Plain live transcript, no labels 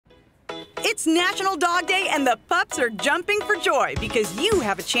It's National Dog Day and the pups are jumping for joy because you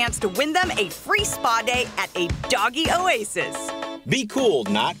have a chance to win them a free spa day at a doggy oasis. Be cool,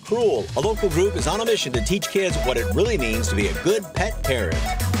 not cruel. A local group is on a mission to teach kids what it really means to be a good pet parent.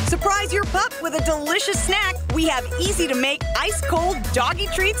 Surprise your pup with a delicious snack. We have easy-to-make, ice-cold doggy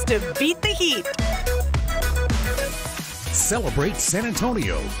treats to beat the heat. Celebrate San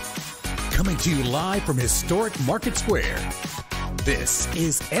Antonio. Coming to you live from historic Market Square. This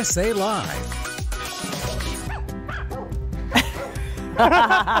is SA Live.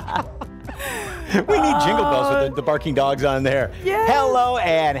 We need jingle bells with the barking dogs on there. Yes. Hello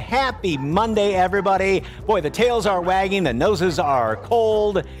and happy Monday, everybody. Boy, the tails are wagging, the noses are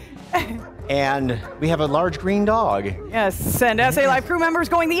cold, and we have a large green dog. Yes, and SA Live crew members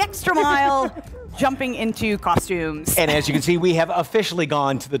going the extra mile, jumping into costumes. And as you can see, we have officially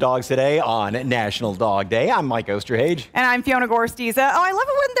gone to the dogs today on National Dog Day. I'm Mike Osterhage. And I'm Fiona Gorstiza. Oh, I love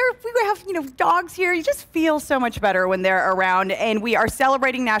it when we have, dogs here. You just feel so much better when they're around. And we are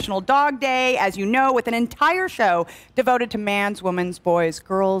celebrating National Dog Day, as you know, with an entire show devoted to man's, woman's, boys,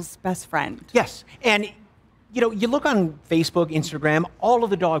 girls' best friend. Yes, and you look on Facebook, Instagram, all of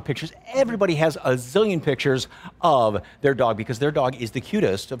the dog pictures, everybody has a zillion pictures of their dog because their dog is the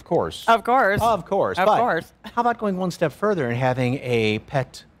cutest, of course. Of course. Of course. Of course. How about going one step further and having a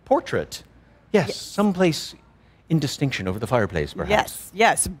pet portrait? Yes, someplace in distinction over the fireplace, perhaps.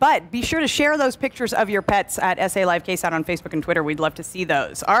 Yes. But be sure to share those pictures of your pets at SA Live KSAT on Facebook and Twitter. We'd love to see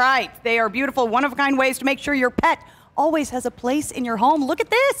those. All right. They are beautiful, one-of-a-kind ways to make sure your pet always has a place in your home. Look at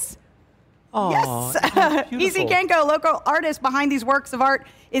this. Oh, yes. Easy Kenko, local artist behind these works of art,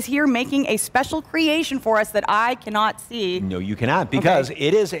 is here making a special creation for us that I cannot see. No, you cannot, because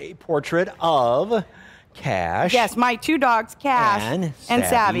it is a portrait of Cash. Yes, my two dogs, Cash and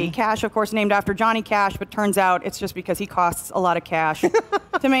Savvy. Cash, of course, named after Johnny Cash, but turns out it's just because he costs a lot of cash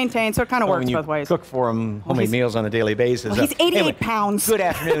to maintain, so it kind of works both ways. Cook for him homemade meals on a daily basis. Well, he's 88 pounds. Good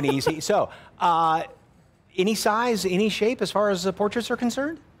afternoon, Easy. So, any size, any shape as far as the portraits are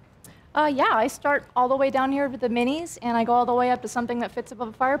concerned? Yeah, I start all the way down here with the minis, and I go all the way up to something that fits above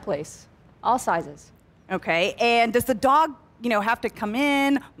a fireplace. All sizes. Okay, and does the dog, have to come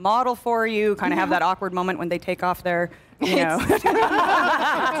in, model for you, kind of have that awkward moment when they take off their, It's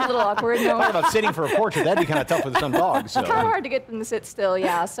a little awkward. No. Talk about sitting for a portrait. That'd be kind of tough with some dogs. So. It's kind of hard to get them to sit still,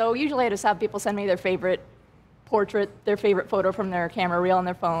 yeah. So usually I just have people send me their favorite portrait, their favorite photo from their camera reel on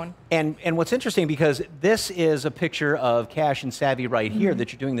their phone. And what's interesting, because this is a picture of Cash and Savvy right here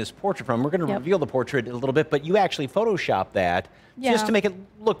that you're doing this portrait from. We're going to reveal the portrait a little bit, but you actually Photoshop that just to make it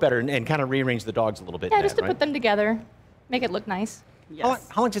look better and kind of rearrange the dogs a little bit. Yeah, just to put them together, make it look nice. Yes.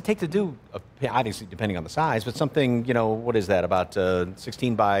 How long does it take to do, obviously depending on the size, but something, what is that, about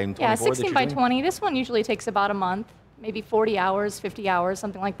 16 by 24? Yeah, 16 by 20. This one usually takes about a month, maybe 40 hours, 50 hours,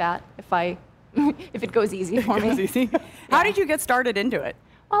 something like that, if it goes easy for me. How did you get started into it?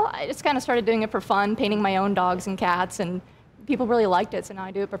 Well, I just kind of started doing it for fun, painting my own dogs and cats, and people really liked it, so now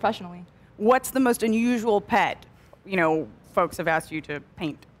I do it professionally. What's the most unusual pet, folks have asked you to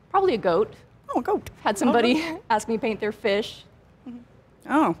paint? Probably a goat. Oh, a goat. Had somebody ask me to paint their fish.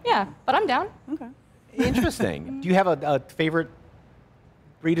 Oh. Yeah, but I'm down. Okay. Interesting. Do you have a favorite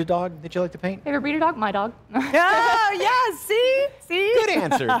breed of dog that you like to paint? Favorite breed of dog? My dog. Oh, yeah, see? Good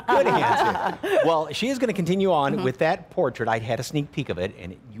answer, good answer. Well, she is going to continue on with that portrait. I had a sneak peek of it,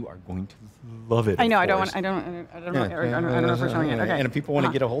 and you are going to love it. I know, I don't know if we're showing it. Okay. And if people want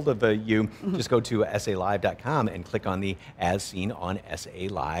to get a hold of you, just go to SALive.com and click on the As Seen on SA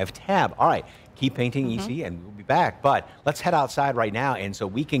Live tab. All right, keep painting, EC, and we'll be back. But let's head outside right now, and so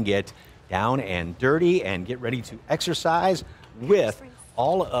we can get down and dirty and get ready to exercise with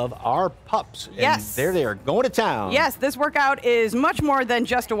all of our pups. Yes. And they're going to town. Yes, this workout is much more than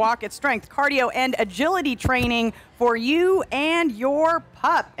just a walk. It's strength, cardio, and agility training for you and your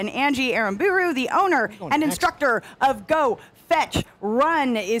pup. And Angie Aramburu, the owner and instructor of Go Fetch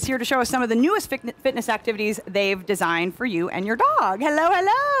Run, is here to show us some of the newest fitness activities they've designed for you and your dog. Hello,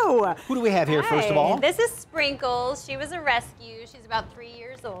 hello. Who do we have here, first of all? This is Sprinkles. She was a rescue. She's about 3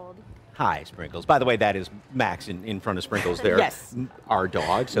 years old. Hi, Sprinkles. By the way, that is Max in front of Sprinkles there. Yes. Our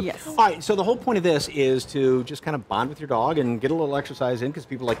dog. So, yes. All right, so the whole point of this is to just kind of bond with your dog and get a little exercise in, because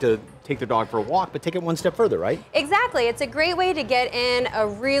people like to take their dog for a walk, but take it one step further, right? Exactly. It's a great way to get in a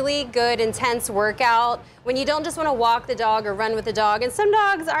really good, intense workout when you don't just want to walk the dog or run with the dog. And some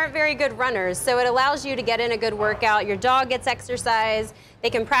dogs aren't very good runners, so it allows you to get in a good workout. Your dog gets exercise. They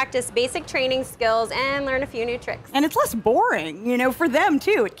can practice basic training skills and learn a few new tricks. And it's less boring, you know, for them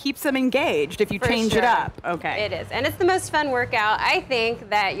too. It keeps them engaged if you change it up. Okay. It is. And it's the most fun workout, I think,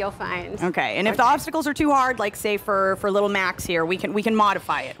 that you'll find. Okay. And if the obstacles are too hard, like say for little Max here, we can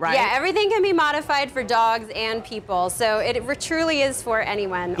modify it, right? Yeah, everything can be modified for dogs and people. So it truly is for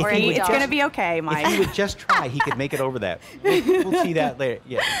anyone or any dog. It's going to be okay, Mike. If he would just try, he could make it over that. We'll see that later.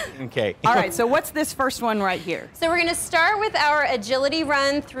 Yeah. Okay. All right. So what's this first one right here? So we're going to start with our agility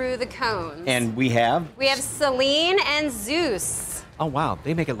run through the cones. And we have? We have Celine and Zeus. Oh, wow.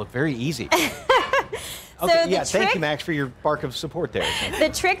 They make it look very easy. So okay, yeah, thank you, Max, for your bark of support there. The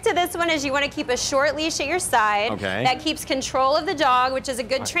trick to this one is you want to keep a short leash at your side. Okay. That keeps control of the dog, which is a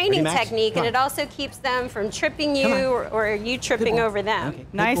good training technique, and it also keeps them from tripping you or you tripping over them. Okay.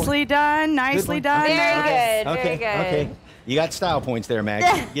 Nicely done. Nicely done. Very good. Okay. Very good. Okay. You got style points there,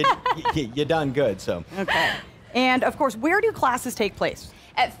 Max. You done good. So. Okay. And of course, where do classes take place?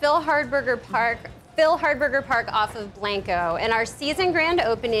 At Phil Hardberger Park off of Blanco. And our season grand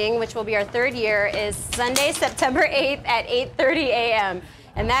opening, which will be our 3rd year, is Sunday, September 8th at 8:30 a.m.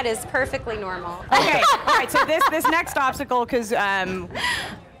 And that is perfectly normal. Okay. All right. So this next obstacle, because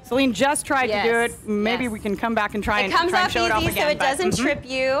Celine just tried to do it. Maybe we can come back and try and show it off again. It comes up easy, so it doesn't trip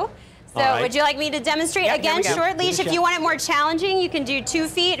you. So would you like me to demonstrate again? Short leash. If you want it more challenging, you can do 2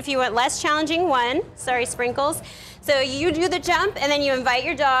 feet. If you want less challenging, 1. Sorry, Sprinkles. So you do the jump, and then you invite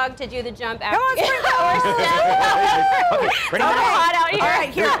your dog to do the jump after. Come on, Sprinkles! Ready? Hot out here. All right,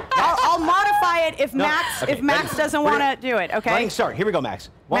 here. I'll modify it if Max doesn't want to do it. Okay. Running start. Here we go, Max.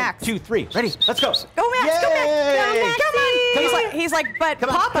 1, 2, 3. Ready? Let's go. Go, Max. Go, Max. Yay! Come on. He's like, but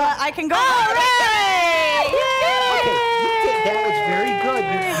Papa, I can go. All right. That was very good.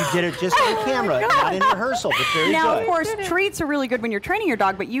 You did it just on camera, not in rehearsal, but very good. Now, of course, treats are really good when you're training your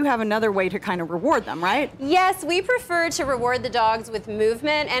dog, but you have another way to kind of reward them, right? Yes, we prefer to reward the dogs with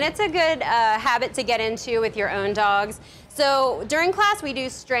movement, and it's a good habit to get into with your own dogs. So during class, we do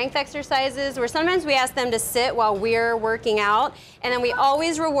strength exercises where sometimes we ask them to sit while we're working out, and then we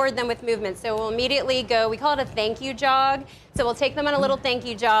always reward them with movement. So we'll immediately go, we call it a thank you jog. So we'll take them on a little thank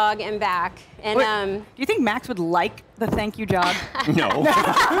you jog and back. And do you think Max would like the thank you jog? No. You don't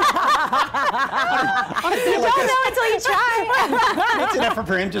know until you try. It's an effort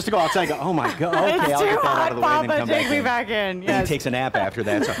for him just to go outside and go, oh my God, okay, It's I'll too get that hot, out of the way and then Papa, come take back me in. back in. And Yes. he takes a nap after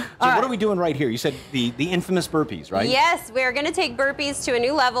that. So what are we doing right here? You said the infamous burpees, right? Yes, we're going to take burpees to a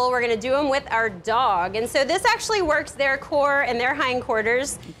new level. We're going to do them with our dog. And so this actually works their core and their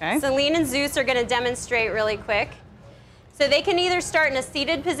hindquarters. Okay. Celine and Zeus are going to demonstrate really quick. So they can either start in a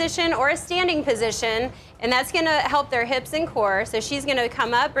seated position or a standing position, and that's going to help their hips and core. So she's going to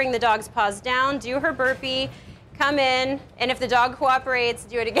come up, bring the dog's paws down, do her burpee, come in, and if the dog cooperates,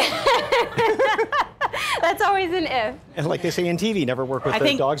 do it again. That's always an if. And like they say in TV, never work with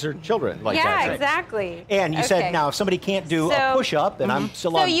the dogs or children like that. Yeah, Right? exactly. And you said, now, if somebody can't do a push-up, then I'm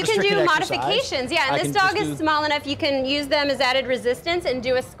still on restricted exercise. So you can do modifications. Yeah, and this dog is small enough, you can use them as added resistance and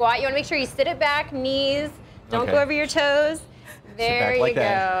do a squat. You want to make sure you sit it back, knees, don't go over your toes. There you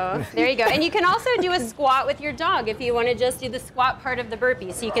go. There you go. And you can also do a squat with your dog if you want to just do the squat part of the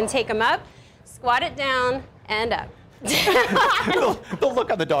burpee. So you can take them up, squat it down, and up. the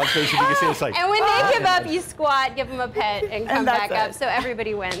look on the dog's face, you can see it's like. And when they give up, you squat, give them a pet, and come back up. So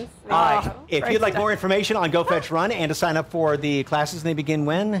everybody wins. All right. If you'd like more information on Go Fetch Run and to sign up for the classes, they begin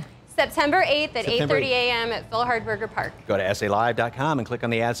when? September 8th at 8:30 a.m. at Phil Hardberger Park. Go to SALive.com and click on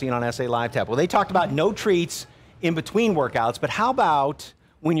the ad scene on SA Live tab. Well, they talked about no treats in between workouts, but how about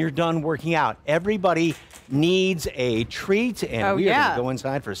when you're done working out? Everybody needs a treat, and we are going to go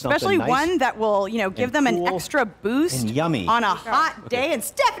inside for something especially nice, one that will, give them an extra boost and yummy on a hot day. And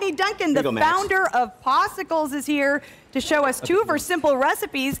Stephanie Duncan, the founder of Possicles, is here to show us 2 of her simple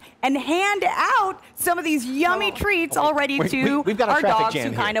recipes and hand out some of these yummy treats already to we've got a our traffic dogs jam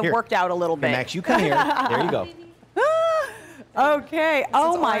who here. kind of worked out a little bit. Hey, Max, you come here. There you go. Okay.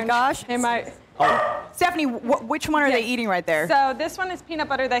 Oh my gosh. Hey, Mike. Stephanie, which one are they eating right there? So this one is peanut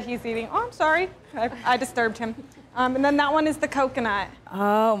butter that he's eating. Oh, I'm sorry. I disturbed him. And then that one is the coconut.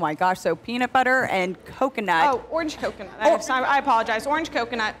 Oh my gosh, so peanut butter and coconut. Oh, orange coconut. I apologize. Orange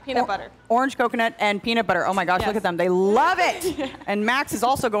coconut, peanut butter. Orange coconut and peanut butter. Oh my gosh, look at them. They love it. And Max is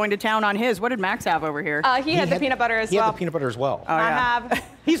also going to town on his. What did Max have over here? He had the peanut butter as well. He had the peanut butter as well. Oh, yeah. I have.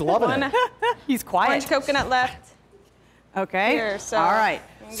 He's loving it. He's quiet. Orange coconut left. Okay. Here, so all right.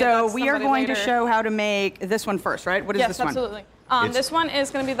 So we are going to show how to make this one first, right? What is this one? Yes, absolutely. This one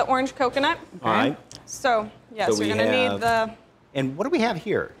is going to be the orange coconut. All right. So, yes, you're going to need the... And what do we have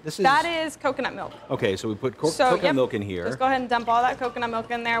here? That is coconut milk. Okay, so we put coconut milk in here. Just go ahead and dump all that coconut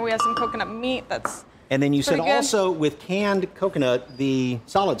milk in there. We have some coconut meat that's And then you said Pretty good. also with canned coconut, the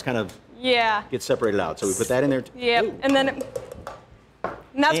solids kind of get separated out. So we put that in there. Yep. Ooh. And then, and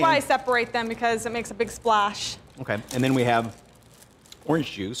that's why I separate them, because it makes a big splash. Okay. And then we have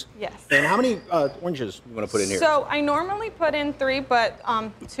orange juice. Yes. And how many oranges do you want to put in here? So I normally put in 3, but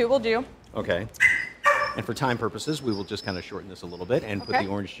 2 will do. Okay. And for time purposes, we will just kind of shorten this a little bit and put the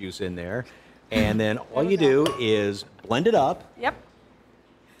orange juice in there. And then all you do is blend it up. Yep.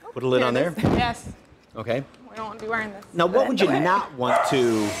 Put a lid on there. Yes. Okay. We don't want to be wearing this. Now, what would you not want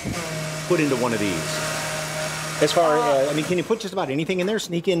to put into one of these? As far as, I mean, can you put just about anything in there?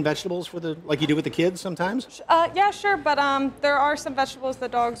 Sneak in vegetables for the, like you do with the kids sometimes? Yeah, sure, but there are some vegetables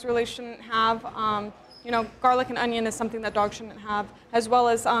that dogs really shouldn't have. You know, garlic and onion is something that dogs shouldn't have, as well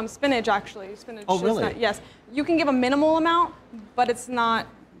as spinach, actually. Spinach. Oh, really? Is not, yes. You can give a minimal amount, but it is not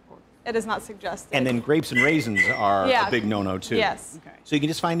suggested. And then grapes and raisins are a big no-no, too. Yes. Okay. So you can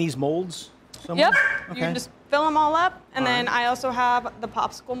just find these molds somewhere? Yep. Okay. You can just fill them all up, and then I also have the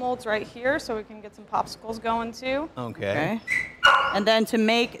popsicle molds right here, so we can get some popsicles going too. Okay. And then to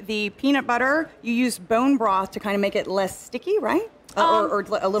make the peanut butter, you use bone broth to kind of make it less sticky, right? Or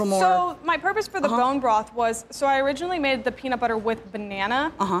a little more. So my purpose for the bone broth was, so I originally made the peanut butter with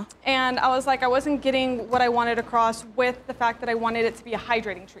banana, and I was like, I wasn't getting what I wanted across with the fact that I wanted it to be a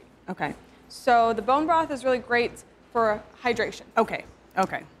hydrating treat. Okay. So the bone broth is really great for hydration. Okay.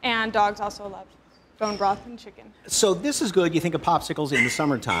 Okay. And dogs also love bone broth and chicken. So this is good. You think of popsicles in the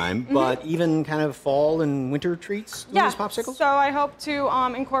summertime, but even kind of fall and winter treats in these popsicles? So I hope to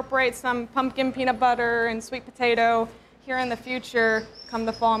incorporate some pumpkin peanut butter and sweet potato here in the future, come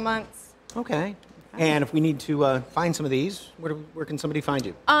the fall months. Okay. And if we need to find some of these, where can somebody find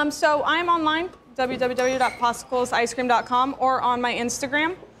you? So I'm online, www.popsiclesicecream.com, or on my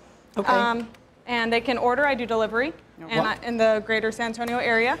Instagram. Okay. And they can order. I do delivery in the greater San Antonio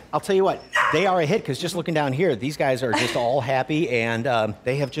area. I'll tell you what, they are a hit, because just looking down here, these guys are just all happy, and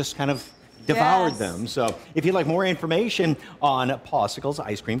they have just kind of devoured them. So if you'd like more information on Popsicles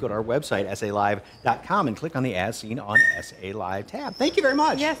Ice Cream, go to our website, salive.com, and click on the As Seen on SA Live tab. Thank you very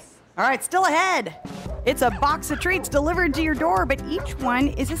much. Yes. All right, still ahead. It's a box of treats delivered to your door, but each one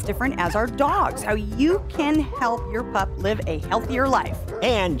is as different as our dogs. How you can help your pup live a healthier life.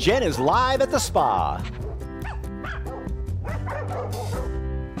 And Jen is live at the spa.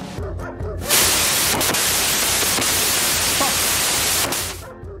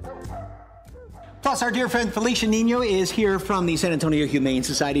 Plus, our dear friend Felicia Nino is here from the San Antonio Humane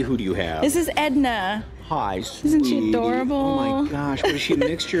Society. Who do you have? This is Edna. Hi, sweetie. Isn't she adorable? Oh my gosh, what is she a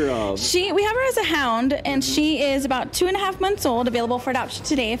mixture of? We have her as a hound, and she is about 2.5 months old, available for adoption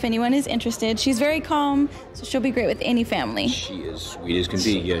today if anyone is interested. She's very calm, so she'll be great with any family. She is sweet as can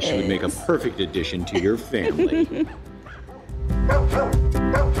be. Yes, she would make a perfect addition to your family.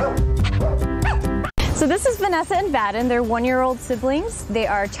 So this is Vanessa and Vaden. They're 1-year-old siblings. They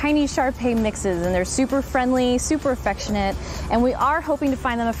are Chinese Shar-Pei mixes, and they're super friendly, super affectionate, and we are hoping to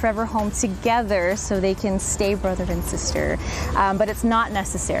find them a forever home together so they can stay brother and sister, but it's not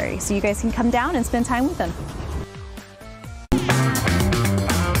necessary. So you guys can come down and spend time with them.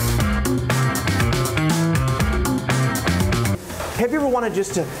 Have you ever wanted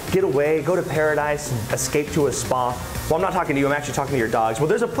just to get away, go to paradise, escape to a spa? Well, I'm not talking to you, I'm actually talking to your dogs. Well,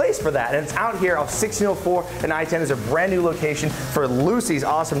 there's a place for that, and it's out here off 1604 and I-10. There's a brand new location for Lucy's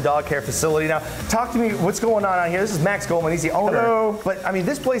awesome dog care facility. Now, talk to me, what's going on out here? This is Max Goldman, he's the owner. Hello. But, I mean,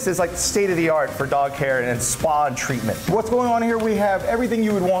 this place is like state-of-the-art for dog care and spa and treatment. What's going on here? We have everything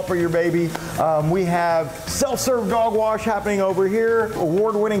you would want for your baby. We have self-serve dog wash happening over here,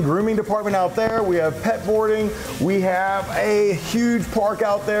 award-winning grooming department out there. We have pet boarding. We have a huge park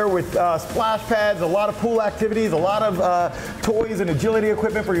out there with splash pads, a lot of pool activities, a lot of toys and agility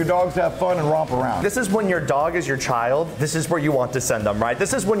equipment for your dogs to have fun and romp around. This is when your dog is your child. This is where you want to send them, right?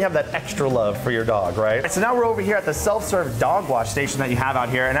 This is when you have that extra love for your dog, right? So now we're over here at the self-serve dog wash station that you have out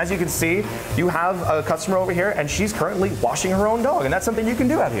here. And as you can see, you have a customer over here and she's currently washing her own dog. And that's something you can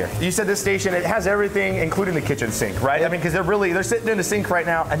do out here. You said this station, it has everything, including the kitchen sink, right? I mean, because they're sitting in the sink right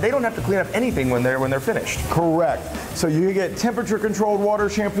now and they don't have to clean up anything when they're finished. Correct. So you get temperature controlled water,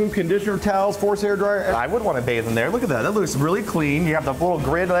 shampoo, conditioner, towels, force hair dryer. I would want to bathe in there. Look at that. That looks really clean. You have the little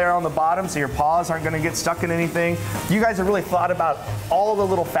grid there on the bottom so your paws aren't going to get stuck in anything. You guys have really thought about all the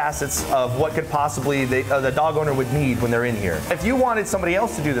little facets of what could possibly the dog owner would need when they're in here. If you wanted somebody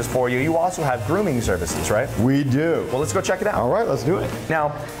else to do this for you, you also have grooming services, right? We do. Well, let's go check it out. All right, let's do it.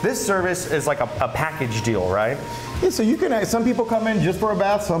 Now, this service is like a package deal, right? Yeah, so you can, some people come in just for a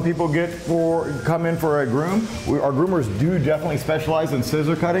bath, some people come in for a groom. Our groomers do definitely specialize in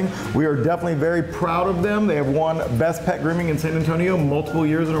scissor cutting. We are definitely very proud of them. They have won Best Pet Grooming in San Antonio multiple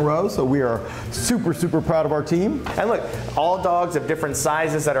years in a row, so we are super, super proud of our team. And look, all dogs of different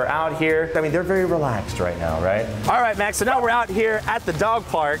sizes that are out here, I mean, they're very relaxed right now, right? All right, Max, so now we're out here at the dog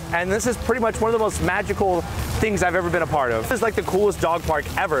park, and this is pretty much one of the most magical things I've ever been a part of. This is like the coolest dog park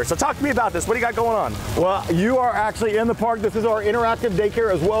ever. So talk to me about this. What do you got going on? Well, you are actually in the park. This is our interactive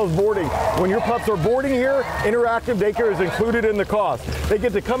daycare as well as boarding. When your pups are boarding here, interactive daycare is included in the cost. They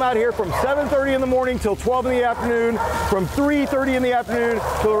get to come out here from 7:30 in the morning till 12 in the afternoon, from 3:30 in the afternoon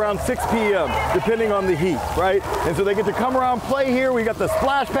till around 6 p.m., depending on the heat, right? And so they get to come around, play here. We got the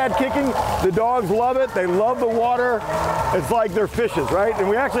splash pad kicking. The dogs love it. They love the water. It's like they're fishes, right? And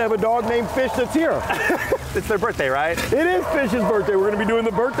we actually have a dog named Fish that's here. It's their birthday, right? It is Fish's birthday. We're going to be doing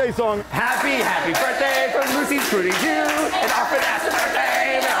the birthday song. Happy, happy birthday from Lucy's Fruity Zoo. And often ask the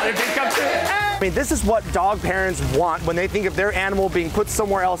birthday, now it did come true. I mean, this is what dog parents want when they think of their animal being put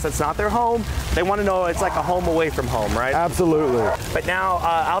somewhere else that's not their home. They want to know it's like a home away from home, right? Absolutely. But now,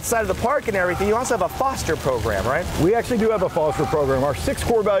 outside of the park and everything, you also have a foster program, right? We actually do have a foster program. Our sixth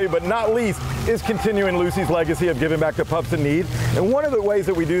core value, but not least, is continuing Lucy's legacy of giving back to pups in need. And one of the ways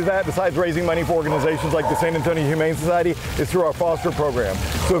that we do that, besides raising money for organizations like the San Antonio Humane Society, is through our foster program.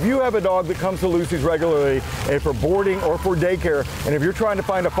 So if you have a dog that comes to Lucy's regularly, for boarding or for daycare, and if you're trying to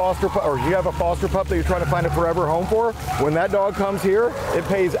find a foster pup, or you have a foster pup that you're trying to find a forever home for, when that dog comes here, it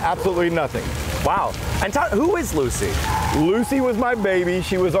pays absolutely nothing. Wow. And who is Lucy? Lucy was my baby.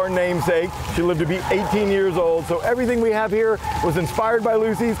 She was our namesake. She lived to be 18 years old. So everything we have here was inspired by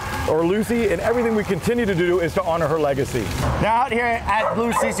Lucy, and everything we continue to do is to honor her legacy. Now out here at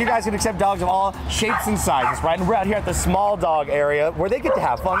Lucy's, you guys can accept dogs of all shapes and sizes, right? And we're out here at the small dog area where they get to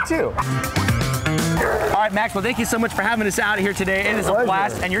have fun too. All right, Max, well, thank you so much for having us out here today. It is a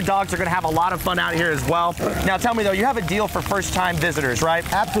blast, and your dogs are going to have a lot of fun out here as well. Now, tell me, though, you have a deal for first-time visitors, right?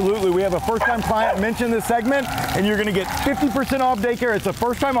 Absolutely. We have a first-time client mentioned this segment, and you're going to get 50% off daycare. It's a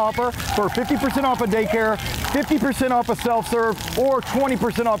first-time offer for 50% off a daycare, 50% off a self-serve, or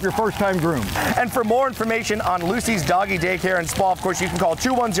 20% off your first-time groom. And for more information on Lucy's Doggy Daycare and Spa, of course, you can call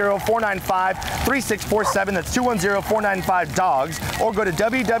 210-495-3647. That's 210-495-DOGS, or go to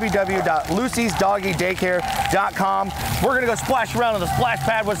www.lucysdoggydaycare.com. We're going to go splash around on the splash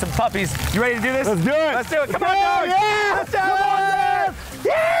pad with some puppies. You ready to do this? Let's do it. Let's do it. Come on, dogs. Yeah. Let's do it.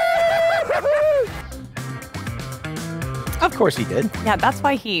 Yeah. Of course he did. Yeah, that's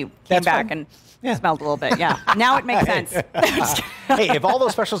why he came back and smelled a little bit. Yeah, now it makes sense. Hey, if all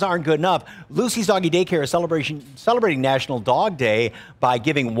those specials aren't good enough, Lucy's Doggy Daycare is celebrating National Dog Day by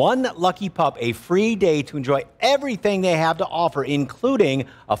giving one lucky pup a free day to enjoy everything they have to offer, including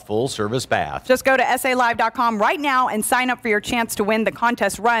a full-service bath. Just go to SALive.com right now and sign up for your chance to win. The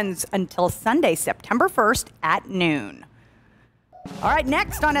contest runs until Sunday, September 1st at noon. All right,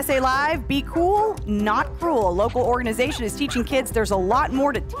 next on SA Live, Be Cool, Not Cruel. A local organization is teaching kids there's a lot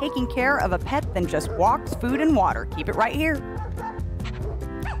more to taking care of a pet than just walks, food, and water. Keep it right here.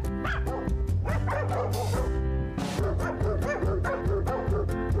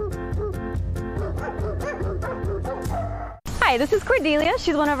 Hi, this is Cordelia.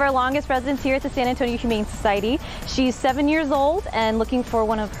 She's one of our longest residents here at the San Antonio Humane Society. She's 7 years old and looking for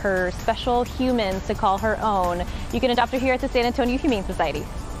one of her special humans to call her own. You can adopt her here at the San Antonio Humane Society.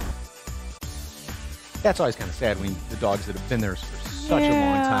 That's always kind of sad when the dogs that have been there for such a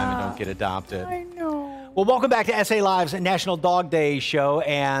long time and don't get adopted. I know. Well, welcome back to SA Live's National Dog Day show.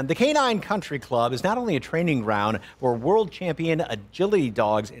 And the Canine Country Club is not only a training ground for world champion agility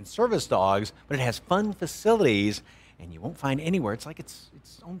dogs and service dogs, but it has fun facilities. And you won't find anywhere. It's like its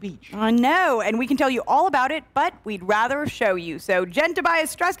own beach. I know, and we can tell you all about it, but we'd rather show you. So Jen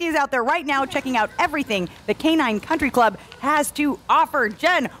Tobias Stresky is out there right now checking out everything the Canine Country Club has to offer.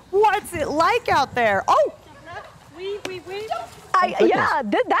 Jen, what's it like out there? Oh! Yeah,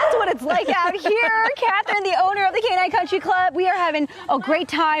 that's what it's like out here. Catherine, the owner of the Canine Country Club, we are having a great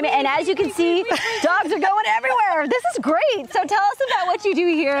time, and as you can see, dogs are going everywhere. This is great. So tell us about what you do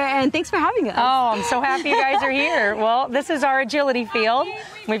here, and thanks for having us. Oh, I'm so happy you guys are here. Well, this is our agility field.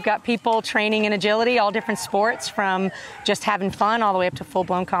 We've got people training in agility, all different sports, from just having fun all the way up to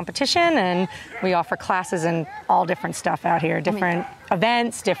full-blown competition, and we offer classes in all different stuff out here, different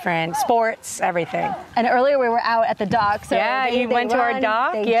events, different sports, everything. And earlier we were out at the dock, so yeah, they We went to our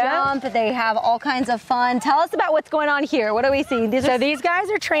dock. They jump. They have all kinds of fun. Tell us about what's going on here. What do we see? These guys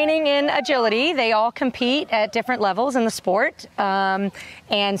are training in agility. They all compete at different levels in the sport.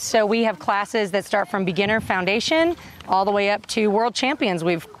 And so we have classes that start from beginner foundation all the way up to world champions.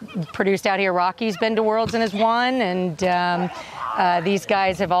 We've produced out here. Rocky's been to Worlds and has won, and these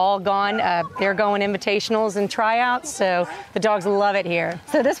guys have all gone. They're going invitationals and tryouts, so the dogs love it here.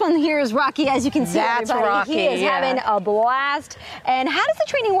 So this one here is Rocky, as you can see. That's everybody. Rocky. He is having a blast. And how does the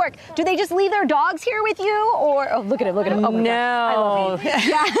training work? Do they just leave their dogs here with you, or look at him, look at him. Oh my no. God. I love him.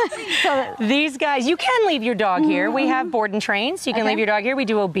 Yeah. So, these guys, you can leave your dog here. We have board and train, so you can leave your dog here. We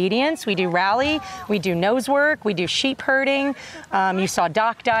do obedience, we do rally, we do nose work, we do sheep herding. You saw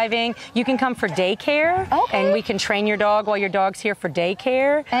dock diving. You can come for daycare, and we can train your dog while your dog's here for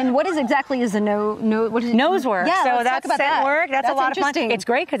daycare. And what is exactly is the nose work? Yeah, so let's that's talk about scent that. work. That's a lot of fun. It's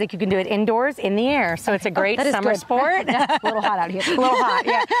great because you can do it indoors, in the air. So it's a great summer sport. A little hot out here. A little hot,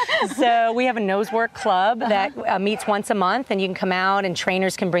 yeah. So we have a nose work club that meets once a month, and you can come out, and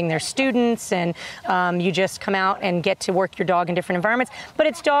trainers can bring their students, and you just come out and get to work your dog in different environments. But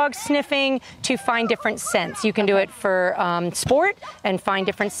it's dog sniffing to find different scents. You can do it for sport and find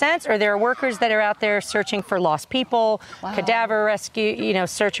different scents, or there are workers that are out there searching for lost people, cadaver rescue,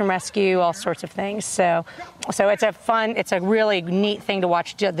 search and rescue, all sorts of things. So it's a really neat thing to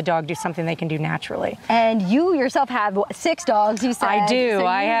watch the dog do something they can do naturally. And you yourself have 6 dogs, you said. I do.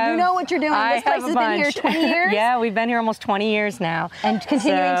 So you know what you're doing. This place has been here 20 years? Yeah, we've been here almost 20 years now. And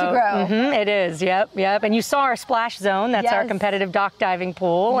continuing to grow. It is, yep. And you saw our splash zone. That's our competitive dock diving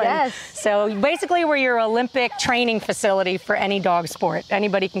pool. Yes. And so basically we're your Olympic training facility for any dog sport.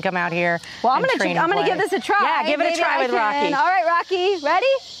 Anybody can come out here. Well, I'm gonna give this a try. Yeah, give it a try with Rocky. All right, Rocky, ready?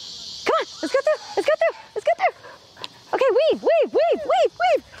 Come on, let's go through. Let's go through. Let's go through. Okay, weave.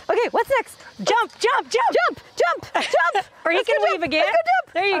 Okay, what's next? Jump. Or you can weave again. Let's go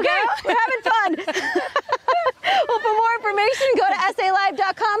jump. There you go. We're having fun. Well, for more information, go to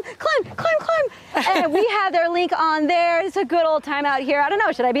salive.com. Climb. And we have their link on there. It's a good old time out here. I don't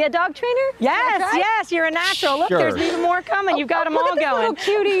know, should I be a dog trainer? Yes, you're a natural. Look, there's even more coming. You've got them all going. Look at this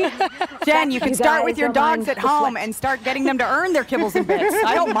little cutie. Jen, you can start with your dogs at home and start getting them to earn their kibbles and bits.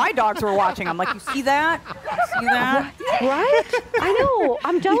 I hope my dogs were watching. I'm like, you see that? Right? I know.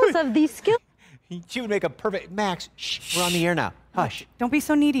 I'm jealous of these skills. She would make a perfect... Max, shh, we're on the air now. Hush. Don't be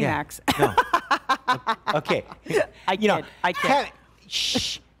so needy, Max. No. Okay. I kid.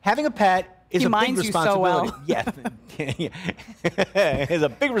 Having a pet is a big responsibility. So well. It's a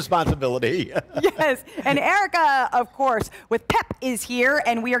big responsibility. Yes. And Erica, of course, with PEP is here,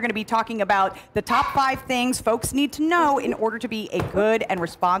 and we are going to be talking about the top 5 things folks need to know in order to be a good and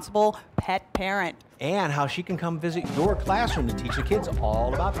responsible pet parent. And how she can come visit your classroom to teach the kids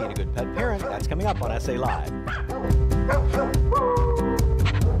all about being a good pet parent. That's coming up on SA Live.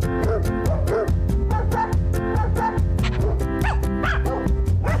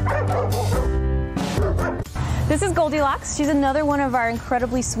 This is Goldilocks. She's another one of our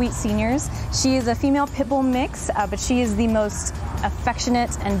incredibly sweet seniors. She is a female pit bull mix, but she is the most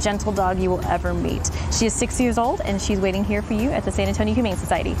affectionate and gentle dog you will ever meet. She is 6 years old, and she's waiting here for you at the San Antonio Humane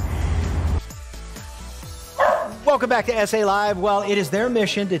Society. Welcome back to SA Live. Well, it is their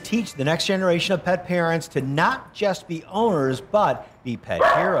mission to teach the next generation of pet parents to not just be owners, but be pet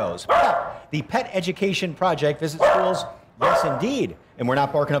heroes. The Pet Education Project visits schools, yes, indeed. And we're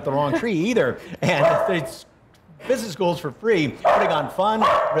not barking up the wrong tree either. And it's visit schools for free, putting on fun,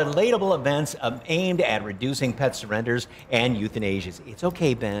 relatable events aimed at reducing pet surrenders and euthanasias. It's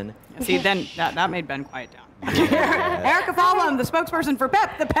okay, Ben. See, then that made Ben quiet down. Erica Fallon, the spokesperson for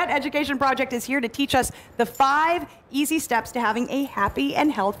PEP, the Pet Education Project, is here to teach us the 5 easy steps to having a happy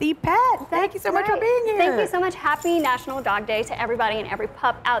and healthy pet. Thank you so much for being here. Thank you so much. Happy National Dog Day to everybody and every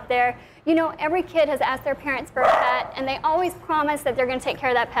pup out there. You know, every kid has asked their parents for a pet, and they always promise that they're going to take care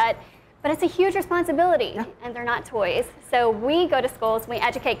of that pet. But it's a huge responsibility, and they're not toys. So we go to schools, we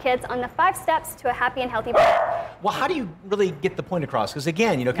educate kids on the 5 steps to a happy and healthy pet. Well, how do you really get the point across? Because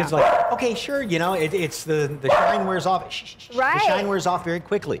again, kids are like, okay, sure, it's the shine wears off. Right. The shine wears off very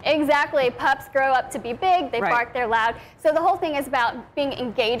quickly. Exactly. Pups grow up to be big, they bark, they're loud. So the whole thing is about being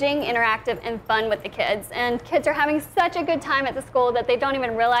engaging, interactive, and fun with the kids. And kids are having such a good time at the school that they don't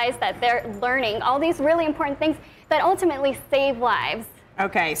even realize that they're learning all these really important things that ultimately save lives.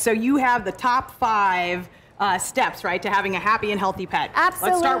 Okay, so you have the top 5 steps, right, to having a happy and healthy pet. Absolutely.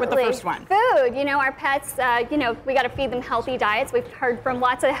 Let's start with the first one. Food. Our pets, we got to feed them healthy diets. We've heard from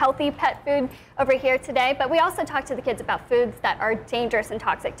lots of healthy pet food over here today, but we also talk to the kids about foods that are dangerous and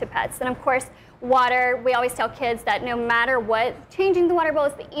toxic to pets. And of course, water. We always tell kids that no matter what, changing the water bowl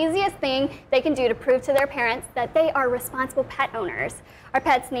is the easiest thing they can do to prove to their parents that they are responsible pet owners. Our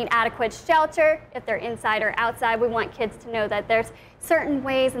pets need adequate shelter. If they're inside or outside, we want kids to know that there's certain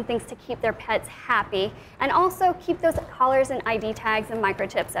ways and things to keep their pets happy, and also keep those collars and ID tags and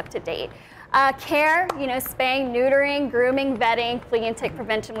microchips up to date. Care, spaying, neutering, grooming, vetting, flea and tick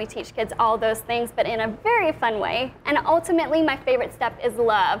prevention. We teach kids all those things, but in a very fun way. And ultimately, my favorite step is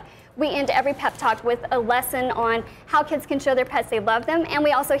love. We end every pep talk with a lesson on how kids can show their pets they love them, and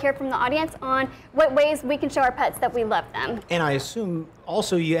we also hear from the audience on what ways we can show our pets that we love them. And I assume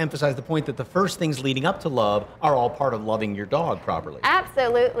also you emphasize the point that the first things leading up to love are all part of loving your dog properly.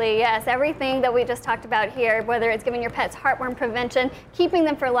 Absolutely, yes. Everything that we just talked about here, whether it's giving your pets heartworm prevention, keeping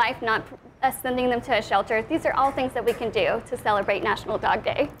them for life, not sending them to a shelter. These are all things that we can do to celebrate National Dog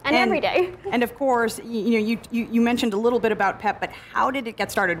Day and every day. And of course, you mentioned a little bit about PEP, but how did it get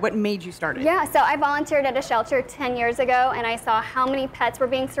started? What made you start it? Yeah, so I volunteered at a shelter 10 years ago, and I saw how many pets were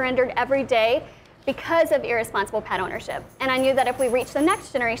being surrendered every day because of irresponsible pet ownership. And I knew that if we reached the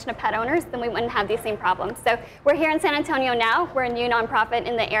next generation of pet owners, then we wouldn't have these same problems. So we're here in San Antonio now. We're a new nonprofit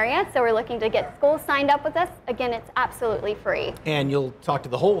in the area, so we're looking to get schools signed up with us. Again, it's absolutely free. And you'll talk to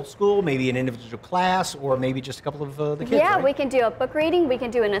the whole school, maybe an individual class, or maybe just a couple of the kids, Yeah, right? we can do a book reading, we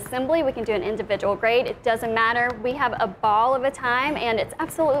can do an assembly, we can do an individual grade. It doesn't matter. We have a ball of a time, and it's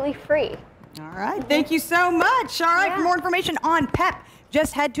absolutely free. All right, thank you so much. All right, for more information on PEP,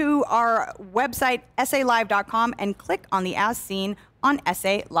 just head to our website, SALive.com, and click on the As Seen on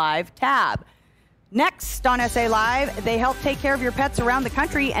SA Live tab. Next on SA Live, they help take care of your pets around the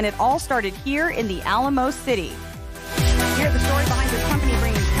country, and it all started here in the Alamo City. Hear the story behind this company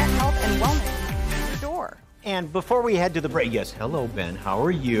bringing pet health and wellness to your door. And before we head to the break, yes, hello, Ben. How are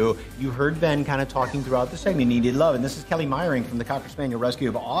you? You heard Ben kind of talking throughout the segment. He needed love. And this is Kelly Meyering from the Cocker Spaniel Rescue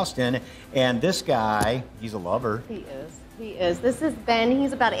of Austin. And this guy, he's a lover. He is. He is. This is Ben.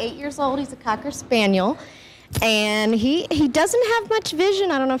 He's about 8 years old. He's a Cocker Spaniel. And he doesn't have much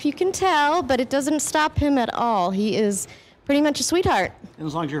vision. I don't know if you can tell, but it doesn't stop him at all. He is pretty much a sweetheart. And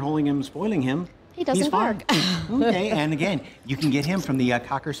as long as you're holding him, spoiling him, he doesn't bark. Okay, and again, you can get him from the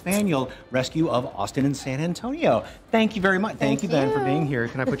Cocker Spaniel Rescue of Austin and San Antonio. Thank you very much. Thank you, Ben, for being here.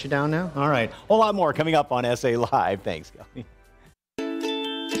 Can I put you down now? All right. A whole lot more coming up on SA Live. Thanks, Kelly.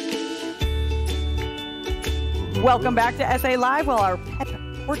 Welcome back to SA Live. Well, our pet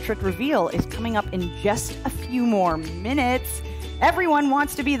portrait reveal is coming up in just a few more minutes. Everyone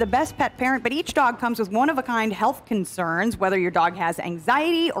wants to be the best pet parent, but each dog comes with one-of-a-kind health concerns. Whether your dog has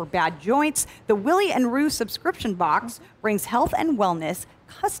anxiety or bad joints, the Willie and Roo subscription box brings health and wellness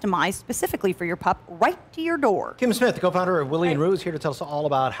customized specifically for your pup right to your door. Kim Smith, the co-founder of Willie and Roo, is here to tell us all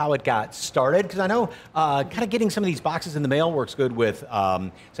about how it got started. Because I know kind of getting some of these boxes in the mail works good with,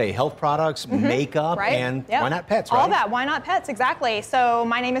 say, health products, makeup, and why not pets, right? All that. Why not pets? Exactly. So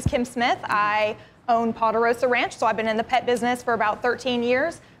my name is Kim Smith. I own Ponderosa Ranch, so I've been in the pet business for about 13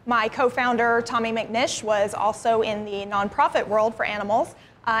 years. My co-founder, Tommy McNish, was also in the nonprofit world for animals,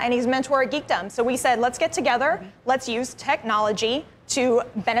 and he's a mentor at Geekdom. So we said, let's get together, let's use technology to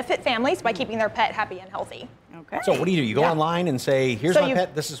benefit families by keeping their pet happy and healthy. Okay. So what do? You go online and say, here's my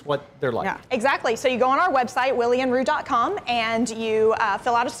pet, this is what they're like. Yeah, exactly. So you go on our website, willieandroo.com, and you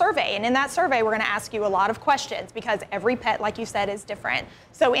fill out a survey. And in that survey, we're going to ask you a lot of questions because every pet, like you said, is different.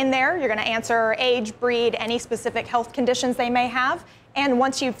 So in there, you're going to answer age, breed, any specific health conditions they may have. And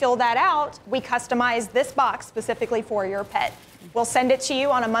once you fill that out, we customize this box specifically for your pet. We'll send it to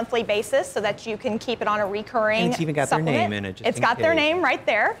you on a monthly basis so that you can keep it on a recurring And it's even got supplement. their name in it. It's got their name right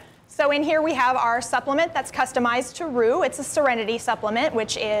there. So in here we have our supplement that's customized to Roo. It's a Serenity supplement,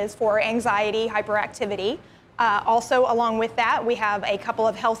 which is for anxiety, hyperactivity. Also, along with that, we have a couple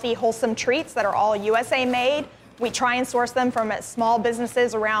of healthy, wholesome treats that are all USA made. We try and source them from small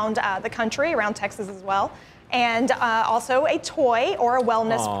businesses around the country, around Texas as well. And also a toy or a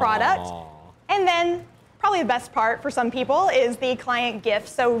wellness product. And then probably the best part for some people is the client gift.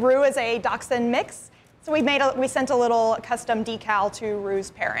 So Roo is a Dachshund mix. So we sent a little custom decal to Roo's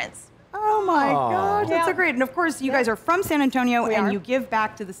parents. Oh my gosh, that's so great. And of course, you guys are from San Antonio and you give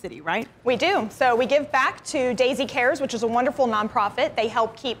back to the city, right? We do. So we give back to Daisy Cares, which is a wonderful nonprofit. They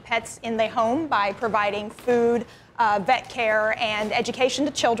help keep pets in the home by providing food, vet care, and education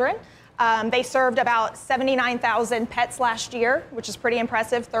to children. They served about 79,000 pets last year, which is pretty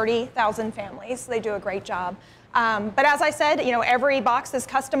impressive, 30,000 families. They do a great job. But as I said, every box is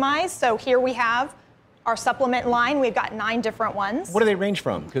customized. So here we have our supplement line. We've got 9 different ones. What do they range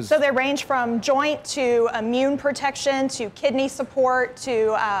from? So they range from joint to immune protection to kidney support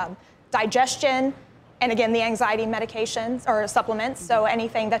to digestion, and again, the anxiety medications or supplements. So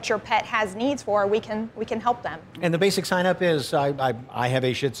anything that your pet has needs for, we can help them. And the basic sign up is I have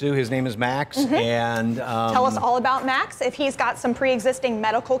a Shih Tzu. His name is Max. And tell us all about Max. If he's got some pre-existing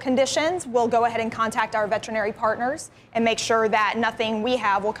medical conditions, we'll go ahead and contact our veterinary partners and make sure that nothing we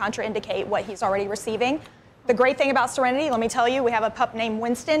have will contraindicate what he's already receiving. The great thing about Serenity, let me tell you, we have a pup named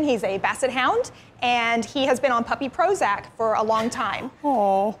Winston. He's a Basset Hound, and he has been on puppy Prozac for a long time.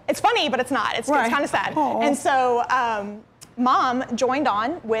 Oh, it's funny, but it's not. It's kind of sad. Aww. And so Mom joined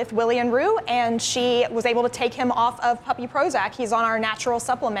on with Willie and Rue, and she was able to take him off of puppy Prozac. He's on our natural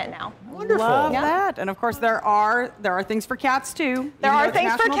supplement now. Wonderful. Love that. And of course, there are things for cats too. There are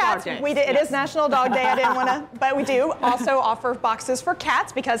things for cats. It is National Dog Day. I didn't want to, but we do also offer boxes for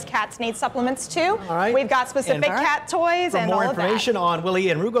cats because cats need supplements too. All right. We've got specific cat toys and all of that. For more information on Willie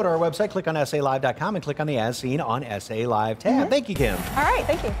and Rue, go to our website, click on SALive.com, and click on the As Seen on SA Live tab. Thank you, Kim. All right,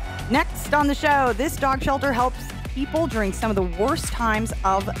 thank you. Next on the show, this dog shelter helps people during some of the worst times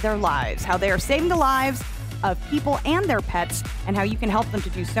of their lives, how they are saving the lives of people and their pets, and how you can help them to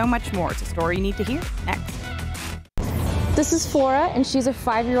do so much more. It's a story you need to hear next. This is Flora, and she's a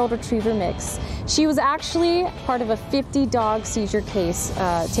 5-year-old retriever mix. She was actually part of a 50-dog seizure case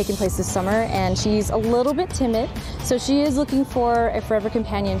taking place this summer, and she's a little bit timid, so she is looking for a forever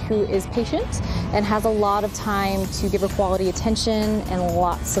companion who is patient and has a lot of time to give her quality attention and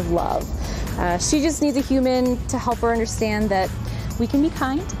lots of love. She just needs a human to help her understand that we can be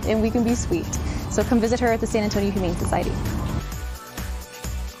kind and we can be sweet. So come visit her at the San Antonio Humane Society.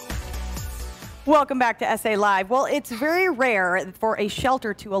 Welcome back to SA Live. Well, it's very rare for a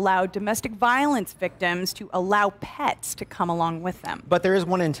shelter to allow domestic violence victims to allow pets to come along with them. But there is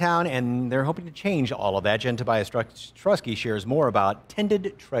one in town, and they're hoping to change all of that. Jen Tobias Trusky shares more about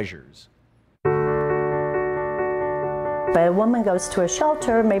Tended Treasures. But a woman goes to a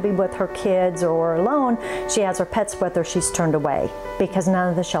shelter, maybe with her kids or alone, she has her pets with her, she's turned away because none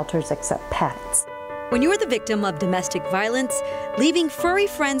of the shelters accept pets. When you're the victim of domestic violence, leaving furry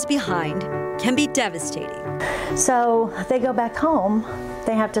friends behind can be devastating. So they go back home,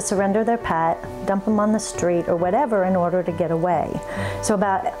 they have to surrender their pet, dump them on the street or whatever in order to get away. So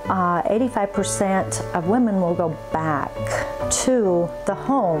about 85% of women will go back to the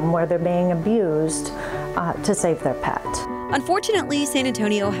home where they're being abused to save their pet. Unfortunately, San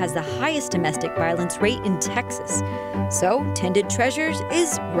Antonio has the highest domestic violence rate in Texas. So Tended Treasures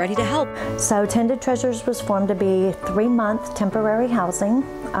is ready to help. So Tended Treasures was formed to be 3-month temporary housing,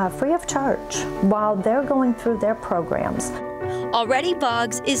 free of charge, while they're going through their programs. Already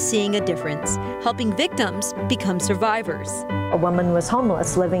Boggs is seeing a difference, helping victims become survivors. A woman was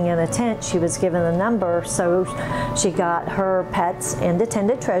homeless, living in a tent. She was given a number, so she got her pets into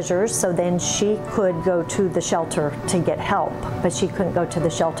Tended Treasures, so then she could go to the shelter to get help. But she couldn't go to the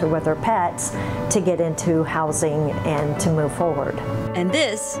shelter with her pets to get into housing and to move forward. And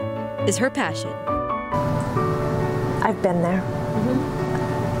this is her passion. I've been there.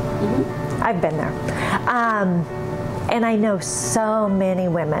 I've been there. And I know so many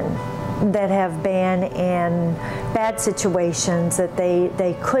women that have been in bad situations that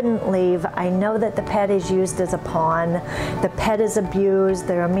they couldn't leave. I know that the pet is used as a pawn. The pet is abused.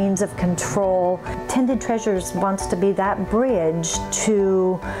 They're a means of control. Tended Treasures wants to be that bridge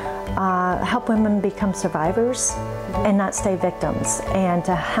to help women become survivors and not stay victims, and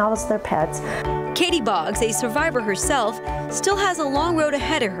to house their pets. Katie Boggs, a survivor herself, still has a long road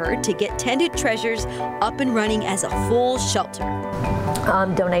ahead of her to get Tended Treasures up and running as a full shelter.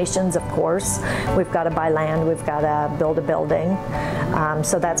 Donations, of course. We've got to buy land, we've got to build a building,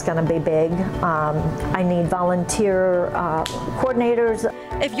 so that's going to be big. I need volunteer coordinators.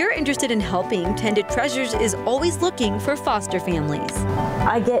 If you're interested in helping, Tended Treasures is always looking for foster families.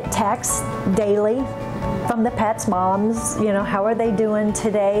 I get texts daily from the pets' moms, you know, how are they doing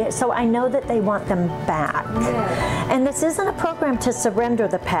today? So I know that they want them back. Yeah. And this isn't a program to surrender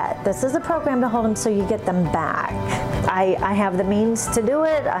the pet. This is a program to hold them so you get them back. I have the means to do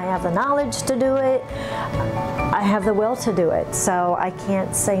it. I have the knowledge to do it. I have the will to do it. So I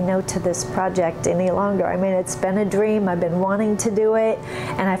can't say no to this project any longer. I mean, it's been a dream. I've been wanting to do it.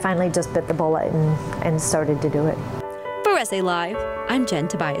 And I finally just bit the bullet and started to do it. For SA Live, I'm Jen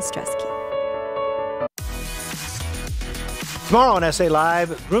Tobias Stresky. Tomorrow on SA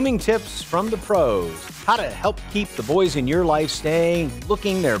Live, grooming tips from the pros. How to help keep the boys in your life staying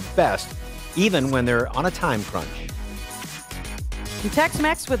looking their best, even when they're on a time crunch. And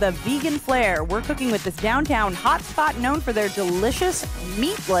Tex-Mex with a vegan flair. We're cooking with this downtown hotspot known for their delicious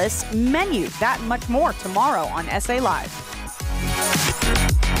meatless menu. That and much more tomorrow on SA Live.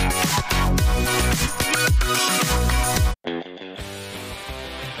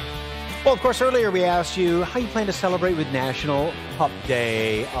 Well, of course, earlier we asked you how you plan to celebrate with National Pup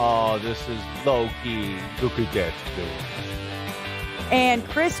Day. Oh, this is low-key. Look at that. And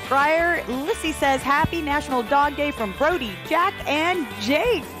Chris Breyer, Lissy says, Happy National Dog Day from Brody, Jack, and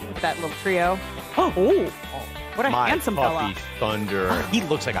Jake. That little trio. Oh, what a handsome fella. My puppy Thunder. He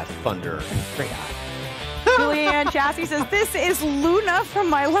looks like a thunder. Great eye. Julianne Chassis says, this is Luna from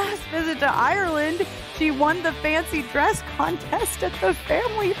my last visit to Ireland. She won the fancy dress contest at the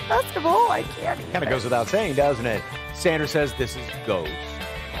family festival. I can't even. Kind of goes without saying, doesn't it? Sandra says, this is Ghost.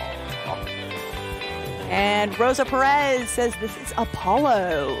 And Rosa Perez says, this is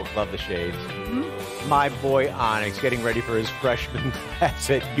Apollo. Love the shades. Mm-hmm. My boy Onyx getting ready for his freshman class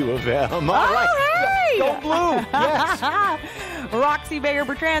at U of M. All right. Hey! Go blue. Yes. Roxy Bayer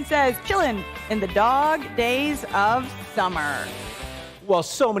Bertrand says, chillin' in the dog days of summer. Well,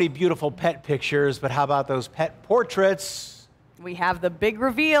 so many beautiful pet pictures, but how about those pet portraits? We have the big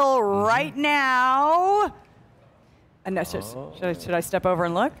reveal right now. And that's just, should I step over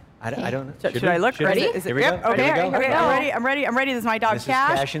and look? I don't know. Should I look? Ready? Is it, here we go. Okay, Here we go. okay, I'm ready. This is my dog,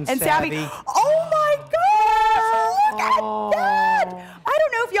 Cash. And Savvy. Oh my gosh! Look at that! I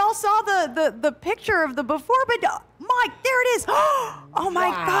don't know if y'all saw the picture of the before, but Mike, there it is. Oh my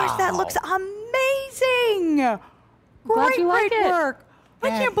gosh, that looks amazing! Great work. I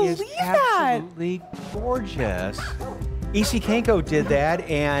can't believe that. Absolutely gorgeous. E.C. Kenko did that,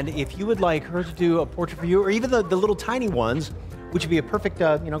 and if you would like her to do a portrait for you, or even the little tiny ones, which would be a perfect,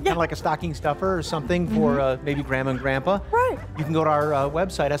 kind of like a stocking stuffer or something for maybe grandma and grandpa. Right. You can go to our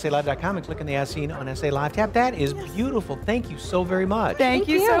website, SALive.com, and click on the As Seen on SA Live tab. That is beautiful. Thank you so very much. Thank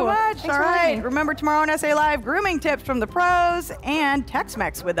you so much. All right. Remember, tomorrow on SA Live, grooming tips from the pros and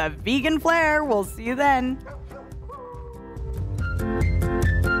Tex-Mex with a vegan flair. We'll see you then.